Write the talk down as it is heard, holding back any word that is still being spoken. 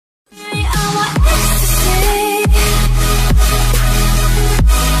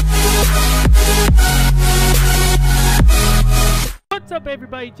up,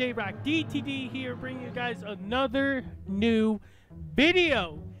 everybody? J-Rock DTD here, bringing you guys another new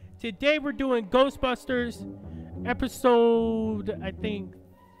video. Today we're doing Ghostbusters episode, I think,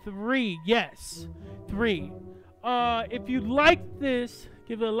 3. Yes, 3. If you like this,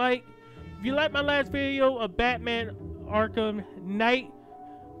 give it a like. If you like my last video of Batman Arkham Knight,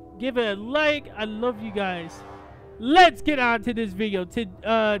 give it a like. I love you guys. Let's get on to this video.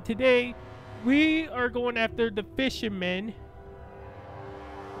 Today we are going after the fishermen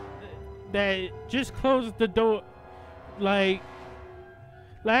that just closed the door. Like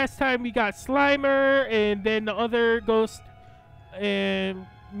last time we got Slimer and then the other ghost, and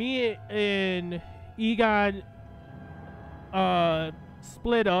me and Egon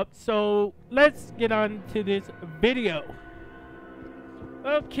split up. So let's get on to this video.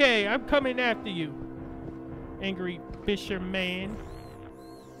 Okay, I'm coming after you, angry fisherman.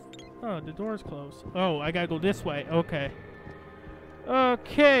 Oh, the door's closed. Oh, I gotta go this way. Okay.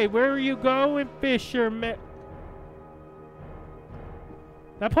 Okay, where are you going, fisherman?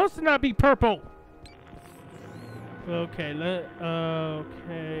 That's supposed to not be purple. Okay,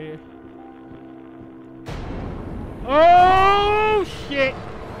 okay. Oh, shit.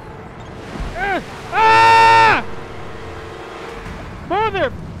 Ah!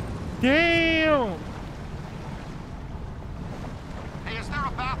 Mother! Damn! Hey, is there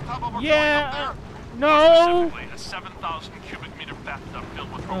a bathtub over Yeah, there? no! Specifically, a 7,000 cubic meter bathtub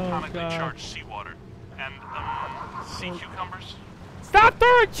filled with protonically charged seawater. And, sea cucumbers? Stop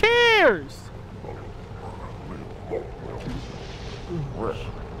throwing chairs!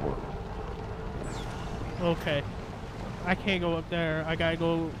 Okay. I can't go up there. I gotta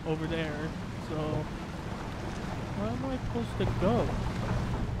go over there. So, where am I supposed to go?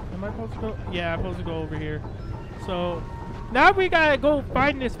 Am I supposed to go? Yeah, I'm supposed to go over here. So, now we gotta go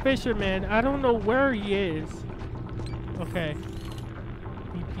find this fisherman. I don't know where he is. Okay.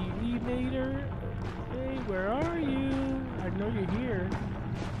 BPE later. Hey, where are you? I know you're here.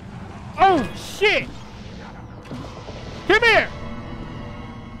 Oh, shit! Come here!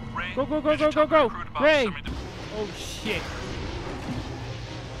 Ray, Go, go, go, go, go, go! Ray! Oh, shit.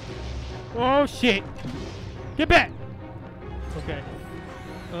 Oh, shit. Get back! Okay.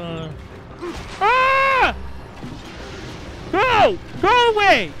 Ah! Go! Go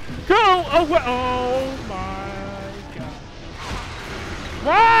away! Go away! Oh, my God.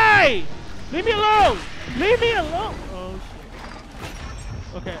 Why? Leave me alone! Leave me alone! Oh,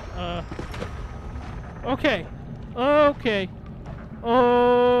 shit. Okay, okay. Okay.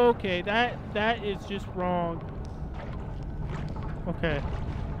 Okay, that is just wrong. Okay.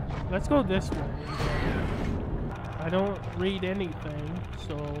 Let's go this way. I don't read anything,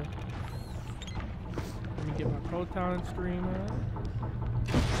 so let me get my proton streamer.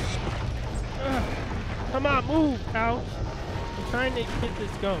 Come on, move, couch. I'm trying to hit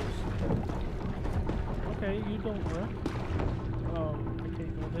this ghost. Okay, you don't work. Oh, I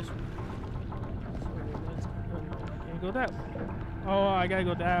can't go this way. Go that way. Oh, I gotta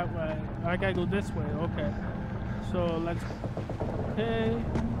go that way. I gotta go this way. Okay. So let's. Okay.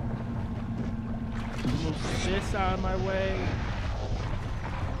 Move this out of my way.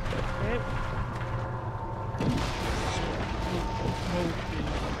 Okay.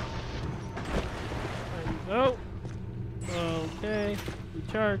 There you go. Okay.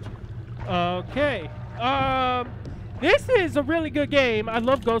 Recharge. Okay. This is a really good game. I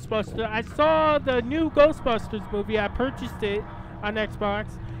love Ghostbusters. I saw the new Ghostbusters movie. I purchased it on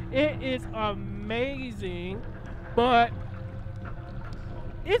Xbox. It is amazing, but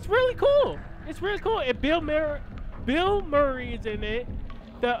it's really cool. It's really cool. And Bill Murray is in it.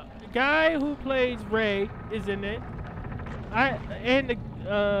 The guy who plays Ray is in it.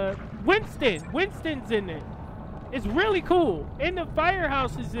 Winston's in it. It's really cool. And the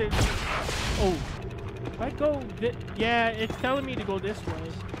firehouse is in. Oh. If I go yeah, it's telling me to go this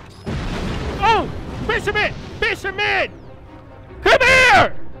way. Oh! Fisherman! Fisherman! Come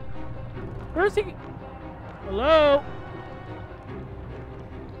here! Where's he? Hello?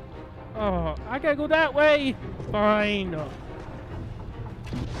 Oh, I gotta go that way. Fine.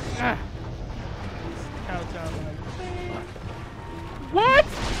 Ah. Couch out like that. What?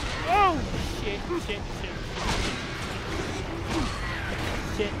 Oh, shit, shit, shit.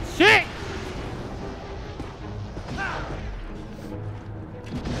 Shit, shit!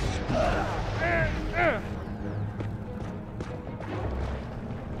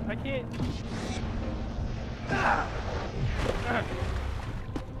 I can't.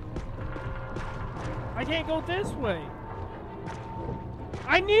 I can't go this way.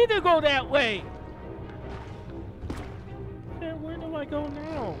 I need to go that way. Where do I go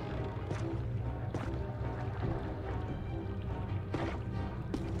now?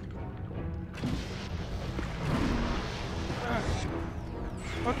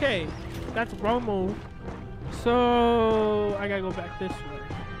 Okay, that's wrong move. So I gotta go back this way.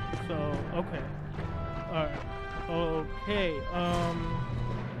 So okay. Alright. Okay.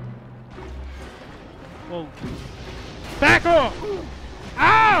 Oh. Back off!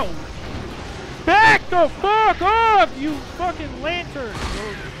 Ow! Back the fuck off, you fucking lanterns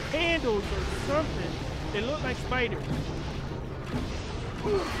or candles or something. They look like spiders.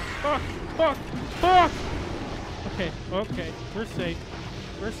 Fuck! Fuck! Fuck! Okay, okay. We're safe.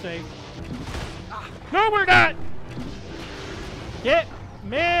 We're safe. No, we're not! Get,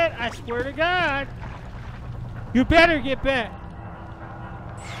 man, I swear to God. You better get back.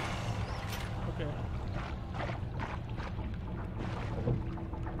 Okay.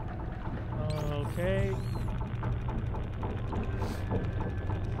 Okay.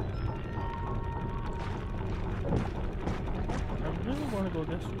 I really want to go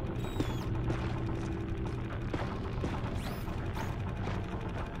this way.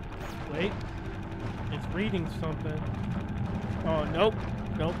 Wait. It's reading something. Oh, nope.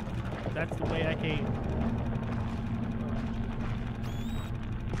 Nope. That's the way I came.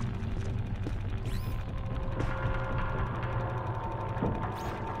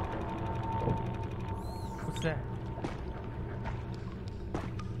 What's that?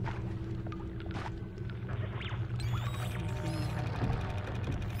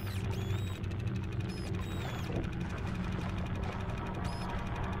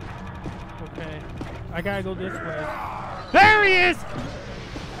 Okay. I gotta go this way. There he is!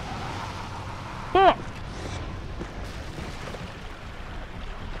 Fuck!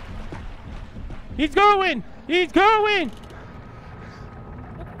 He's going! He's going!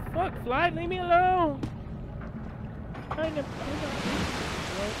 What the fuck, Fly? Leave me alone! I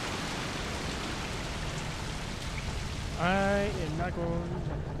am not going.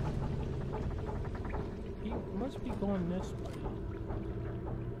 He must be going this way.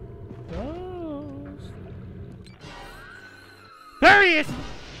 Ghost. There he is!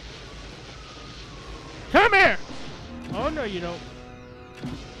 Come here! Oh no, you don't.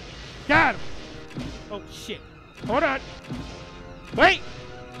 Got him! Oh shit. Hold on. Wait!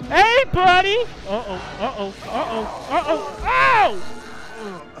 Hey, buddy! Uh-oh, uh-oh, uh-oh, uh-oh. Oh!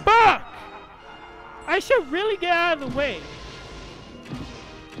 Fuck! I should really get out of the way.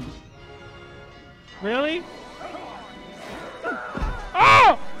 Really?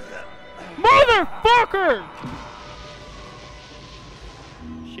 Oh! Motherfucker!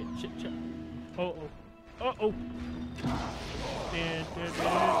 Shit, shit, shit. Uh-oh. Uh-oh.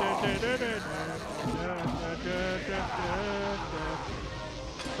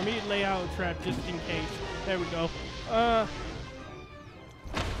 Let me lay out a trap just in case. There we go.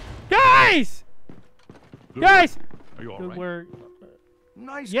 Guys! Guys! Are you all Good right? work.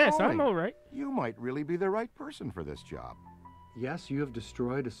 Nice Yes, going. I'm all right. You might really be the right person for this job. Yes, you have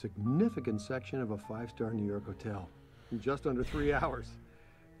destroyed a significant section of a five-star New York hotel in just under 3 hours.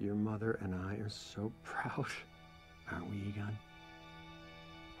 Your mother and I are so proud. Aren't we, Egon?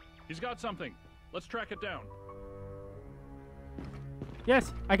 He's got something. Let's track it down.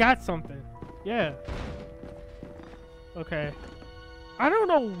 Yes, I got something. Yeah. Okay. I don't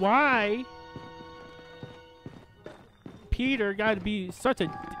know why Peter got to be such a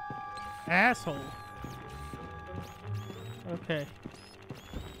asshole. Okay.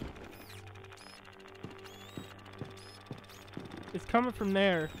 It's coming from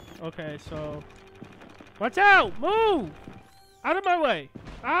there. Okay, so watch out! Move! Out of my way!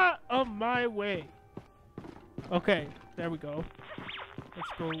 Out of my way! Okay, there we go. Let's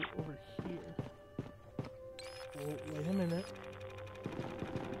go over here. Oh, wait a minute.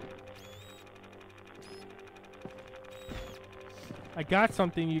 I got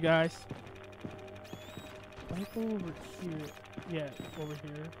something, you guys. Let's go over here. Yeah, over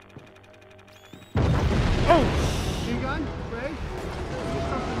here. Oh! Egon, Ray, it's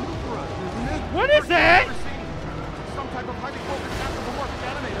something new for us, isn't it? What is that? Some type of highly focused anthropomorphic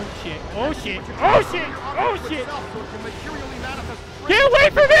animator. Oh shit! Oh shit! Oh shit! Oh shit! So it can materially manifest. Get away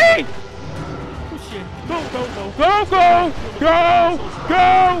from me! Oh shit! Go! Go! Go! Go! Go! Go! Go!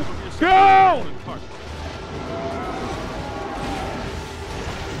 Go!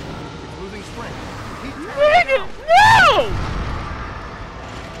 Losing strength. Nigga, no!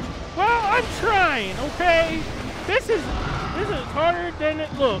 Well, I'm trying, okay? This is harder than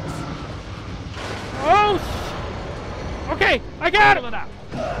it looks. Oh, okay, I got him.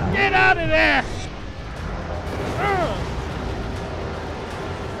 Get out of there!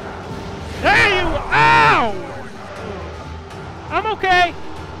 There you, ow! I'm okay.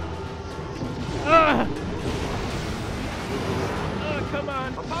 Come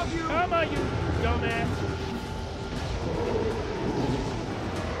on. Above you. Come on, you dumbass.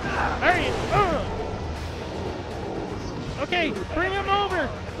 Hurry! Okay, bring him over!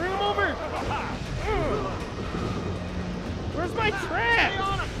 Bring him over! Where's my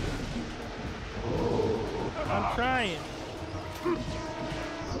trap? I'm trying.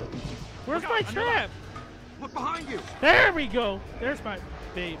 Where's my trap? Look behind you. There we go. There's my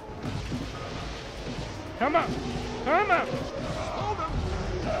babe. Come on. Come on. Hold him.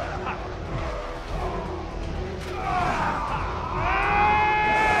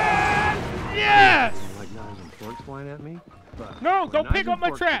 Yes! Like knives and forks flying at me? But No, go when pick knives up and my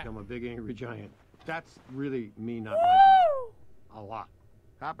forks trap. become a big angry giant. That's really me not Woo! liking it. A lot.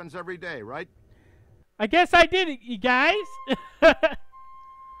 Happens every day, right? I guess I did it, you guys.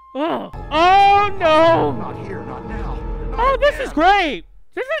 Oh no! Not here, not now. Not Oh, this again. is great!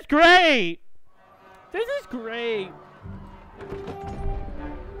 This is great! This is great!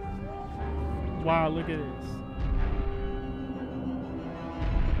 Wow, look at this.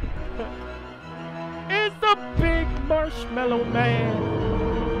 It's the big marshmallow man!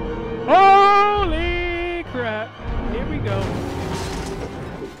 Holy crap! Here we go.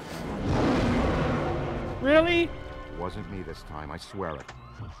 Really? Wasn't me this time, I swear it.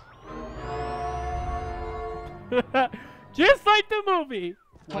 Just like the movie.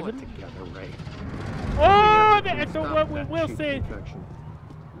 Pull it together, Ray. Oh, that's Stop what we that will cheap say. infection.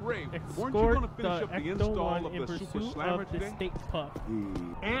 Ray, weren't you Escort going to finish the up the Ecto install 1 of in the Super pursuit Slammer of the today? steak puff.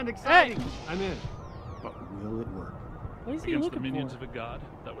 And exciting. I'm in. But will it work? What is he Against the looking minions for? of a god,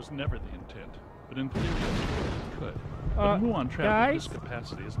 that was never the intent. But in theory, it could. But Uh, a Muon trap guys, of this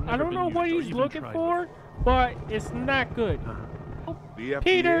capacity has never I don't been know used what or he's even looking tried for, but it's not good. The FDA?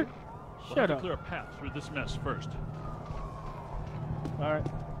 Peter, We'll shut have to up. clear a path through this mess first. All right.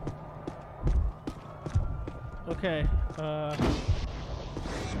 Okay.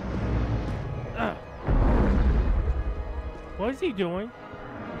 What is he doing?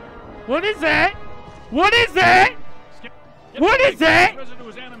 What is that? What is that? What is that? The residue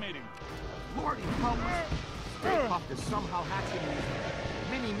is animating. Lordy, help us. Stay Puft is somehow hatching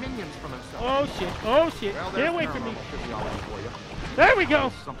these mini minions from himself. Oh shit! Oh shit! Well, Get there's away from me! paranormal physiology for you. There we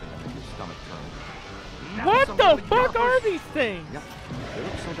go. Something to make your stomach turn. Now What some the really fuck are jumpers. these things? Yep, they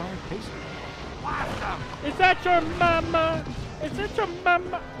look so darn tasty. Blast them! Is that your mama? Is that your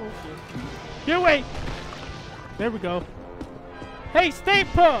mama? Oh shit! Get away! There we go. Hey, Stay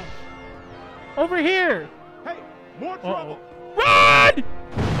Puft! Over here! Hey, more trouble! Run!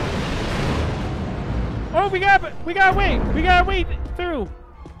 Oh, we gotta wait. We gotta wait through.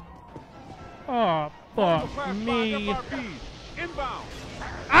 Oh, fuck Class me. 5 FRBs, inbound.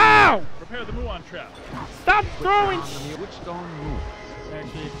 Ow! Prepare the Muon trap. Stop throwing Which darn move?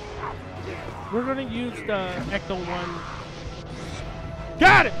 Actually, we're gonna use the Ecto 1.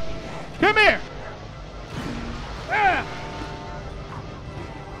 Got it! Come here! Ah!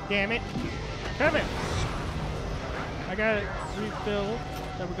 Damn it. Come here. I got it refilled.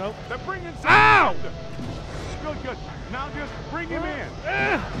 There we go. They're bringing some. Ow! Good, good. Now just bring him in.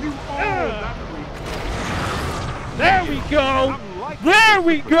 Ah! You Ah! that There we go! I'm liking There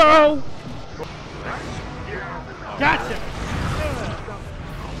we go! Gotcha!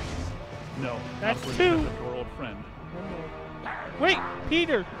 No. That's not for two. the our old friend. Wait,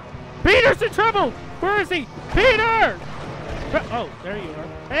 Peter! Peter's in trouble! Where is he? Peter! Oh, there you are.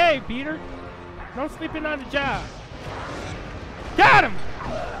 Hey, Peter! No sleeping on the job. Got him!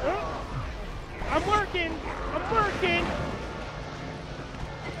 I'm working! I'm working!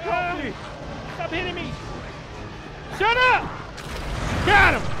 Stop hitting me! Shut up!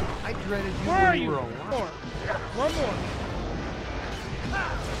 Got him! I dreaded you Where are when you? were One alive. more. One more.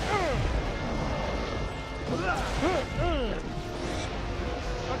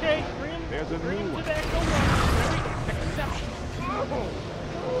 Okay, bring him, There's a bring new him to one. the Ecto 1. Very exceptional.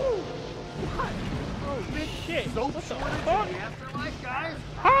 Oh, big shit. What the fuck? Afterlife, guys.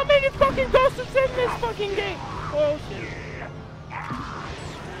 How many fucking ghosts is in this fucking game? Oh, shit.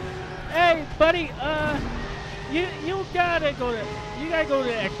 Hey, buddy, you gotta go to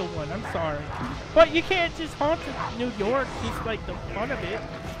Ecto 1. I'm sorry. But you can't just haunt New York, just like the fun of it.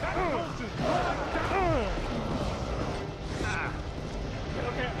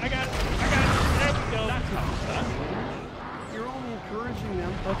 Okay, I got it. There we go. You're only encouraging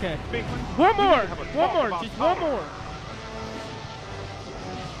them. Okay. Bigman, One more. have a One talk more. about Just power. one more.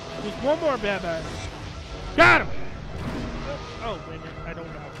 Just one more, Baba. Got him. Oh, wait a minute. I don't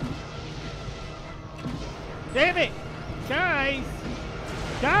know. Damn it. Guys.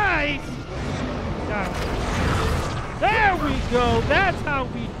 Guys. Got him. There we go. That's how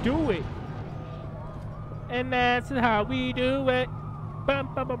we do it. And that's how we do it.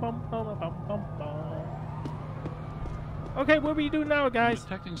 Bum, bum, bum, bum, bum, bum, bum, bum. Okay, what do we do now, guys?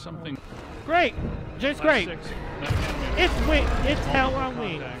 Detecting something. Great. Just great. 6. It's wing. It's hell on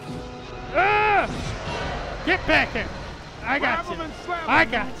wing. Ah! Get back there. I got you. I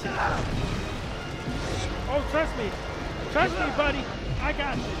got you. Oh, trust me. Trust me, buddy. I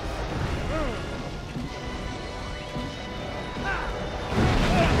got you.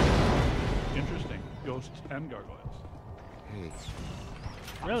 Interesting. Ghosts and gargoyles. Hey.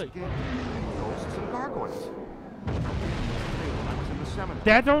 Really? Again, ghosts and gargoyles. Hey, when I was in the cemetery.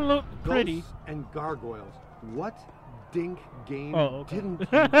 That don't look pretty. Ghosts and gargoyles. What dink game didn't you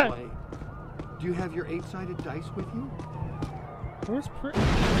play? Do you have your 8-sided dice with you? Where's pretty?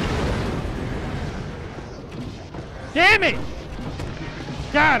 Damn it!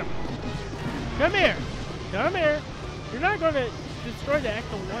 Got him. Come here. Come here. You're not going to destroy the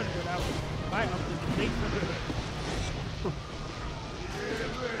Ecto 1 without my optimization.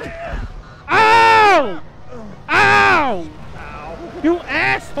 Ow! Ow! You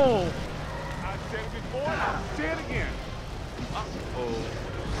asshole! I said it before, I'll say it again.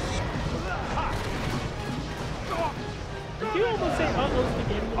 Did you almost say uh-ohs to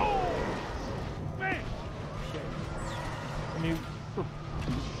get me? Oh, man. Shit. I mean...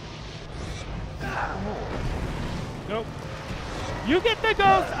 Nope. You get the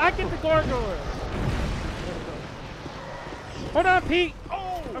ghost, I get the gargoyle. Hold on, Pete.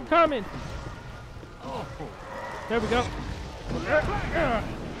 Oh. I'm coming. There we go.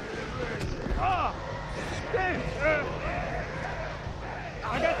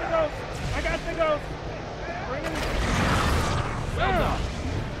 I got the ghost. I got the ghost. Bring him. Well done.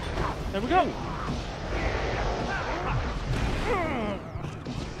 There we go.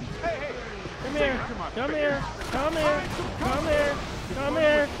 Come here. Come here. Come here. Come here. Come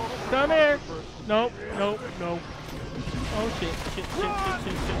here. Come here. Nope. Nope. Nope. Oh shit. Shit. Shit. Shit.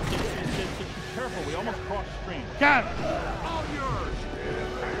 Shit. Shit. Shit. Shit. Shit. Shit. Careful, we almost crossed stream. Got it. All yours.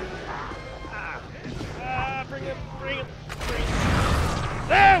 Bring him. Bring him. Bring him.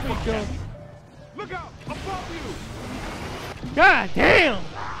 There we go. Look out, above you. God damn.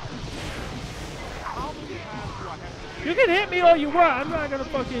 How many times do I have to You can hit me all you want. I'm not gonna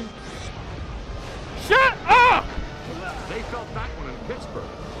fucking. Shut up! They felt that one in Pittsburgh.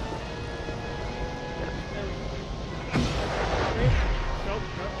 Nope,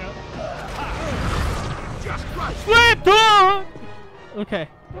 nope, nope. Just right. Slam dunk! Okay.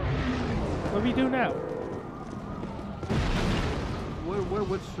 What do we do now?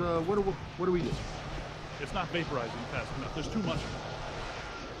 What do we do? It's not vaporizing fast enough. There's too much of it.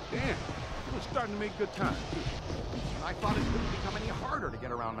 Damn, we're starting to make good time. I thought it wouldn't become any harder to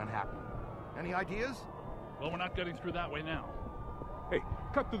get around Manhattan. Any ideas? Well, we're not getting through that way now. Hey,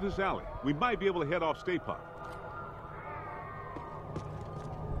 cut through this alley. We might be able to head off Stay Park.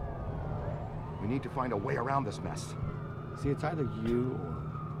 We need to find a way around this mess. See, it's either you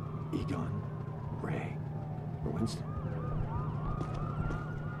or Egon, Ray, or Winston.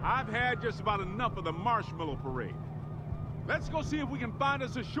 I've had just about enough of the marshmallow parade. Let's go see if we can find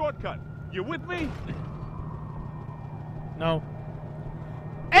us a shortcut. You with me? No.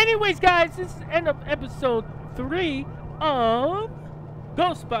 Anyways, guys, this is the end of episode 3 of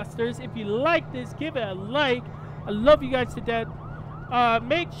Ghostbusters. If you like this, give it a like. I love you guys to death.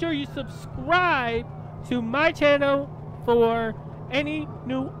 Make sure you subscribe to my channel for any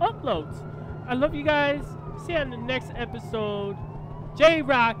new uploads. I love you guys. See you on the next episode.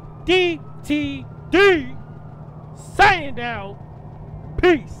 J-Rock DTD signing out.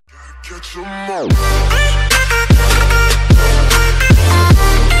 Peace. Catch 'em all.